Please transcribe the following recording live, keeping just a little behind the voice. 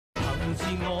自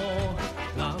我，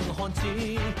硬漢子，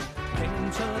拼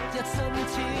出一身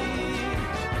刺，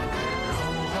流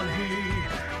汗血，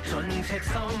盡赤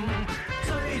心，追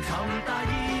尋大意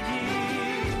義。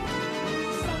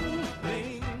生命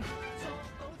作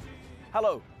賭注。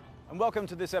Hello, and welcome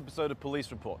to this episode of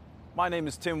Police Report. My name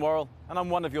is Tim Worrell, and I'm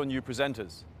one of your new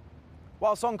presenters.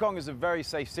 Whilst Hong Kong is a very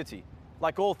safe city,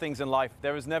 like all things in life,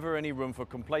 there is never any room for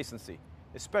complacency,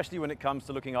 especially when it comes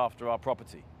to looking after our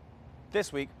property.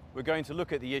 This week, we're going to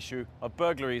look at the issue of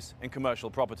burglaries in commercial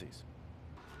properties.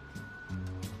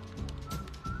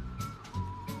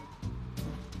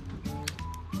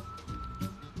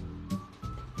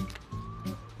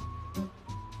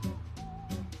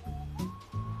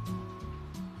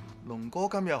龍哥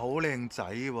今日好靚仔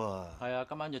喎，係啊，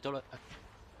今晚約咗啦，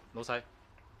老細。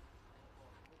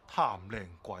貪靚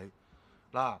鬼！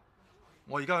嗱，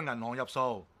我而家去銀行入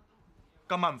數，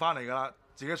今晚唔翻嚟噶啦，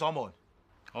自己鎖門。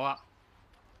好啊。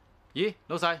咦，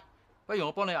老細，不如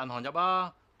我幫你銀行入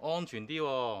啊，安全啲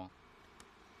喎。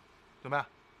做咩啊？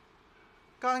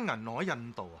間銀行喺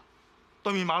印度啊，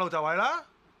對面馬路就係啦。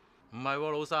唔係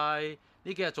喎，老細，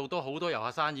呢幾日做多好多遊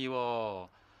客生意喎。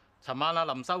尋晚啊，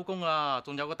臨收工啊，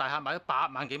仲有個大客買咗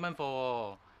8萬幾蚊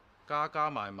貨喎，加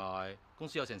埋埋，公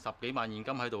司有成10幾萬現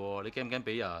金喺度喎，你驚唔驚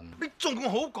俾人？你仲咁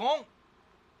好講？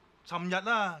尋日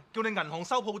啊，叫你銀行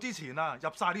收鋪之前啊，入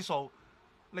晒啲數，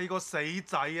你個死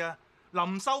仔啊，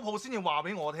臨收鋪先至話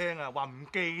俾我聽啊，話唔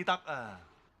記得啊。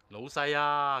老細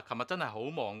啊，琴日真係好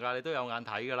忙㗎，你都有眼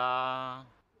睇㗎啦。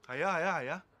係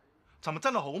啊，尋日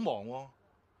真係好忙喎，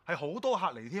係好多客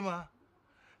嚟添啊。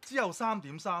之後3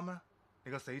點3咧，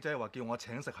你個死仔話叫我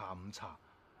請食下午茶，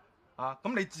啊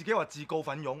咁你自己話自告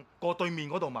奮勇過對面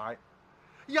嗰度買，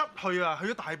一去啊去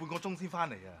咗大半個鐘先翻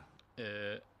嚟啊。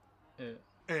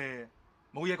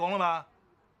冇嘢講啦嘛。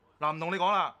嗱，唔同你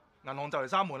講啦，銀行就嚟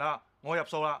閂門啦，我入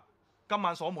數啦。今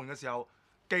晚鎖門嘅時候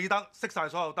記得熄晒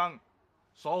所有燈，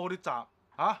鎖好啲閘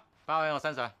啊。包喺我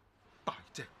身上。大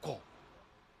隻哥。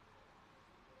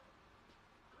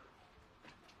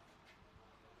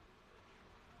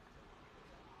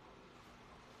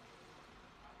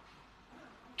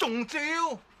中招，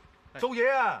做嘢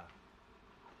啊！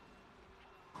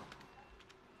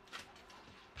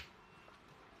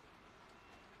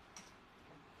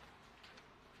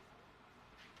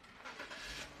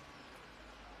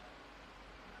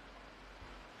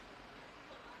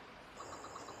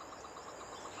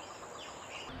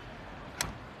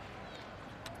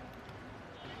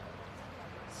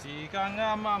時間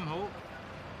啱啱好。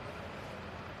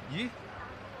咦？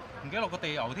唔記得落個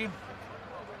地油添。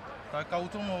但係夠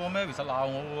鐘喎，Mary實鬧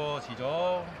我喎，遲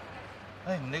咗。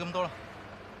唉，唔理咁多啦。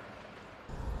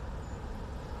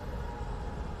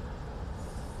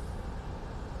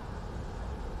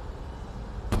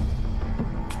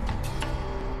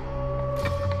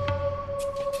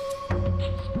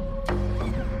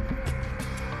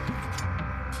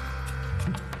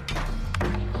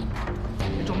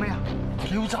你做咩啊？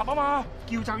撬閘啊嘛！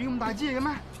撬閘要咁大支嘢嘅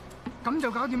咩？咁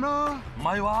就搞掂啦。唔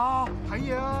係話睇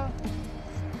嘢啊！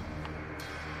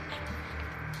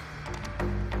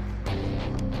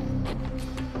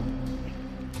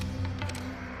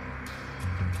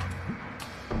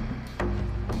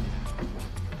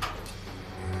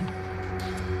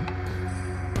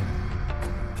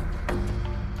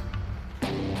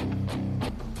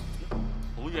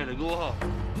好嘢嚟嘅喎！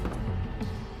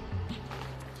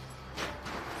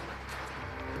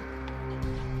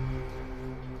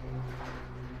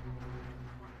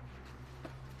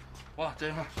哇，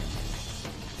正啊！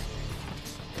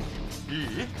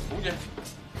咦，好嘢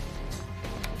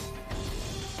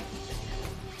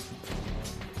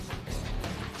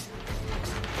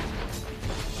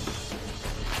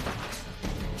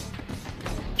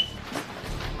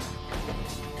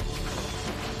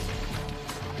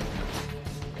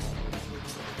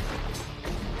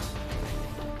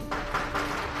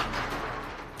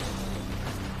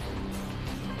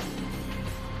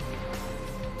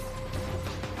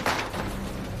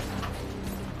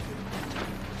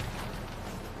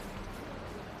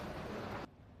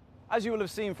！As you will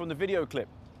have seen from the video clip,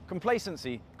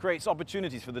 complacency creates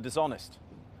opportunities for the dishonest.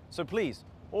 So please,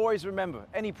 always remember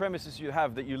any premises you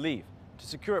have that you leave to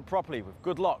secure it properly with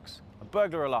good locks, a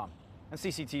burglar alarm, and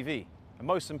CCTV. And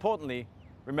most importantly,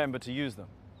 remember to use them.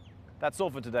 That's all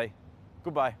for today.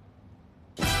 Goodbye.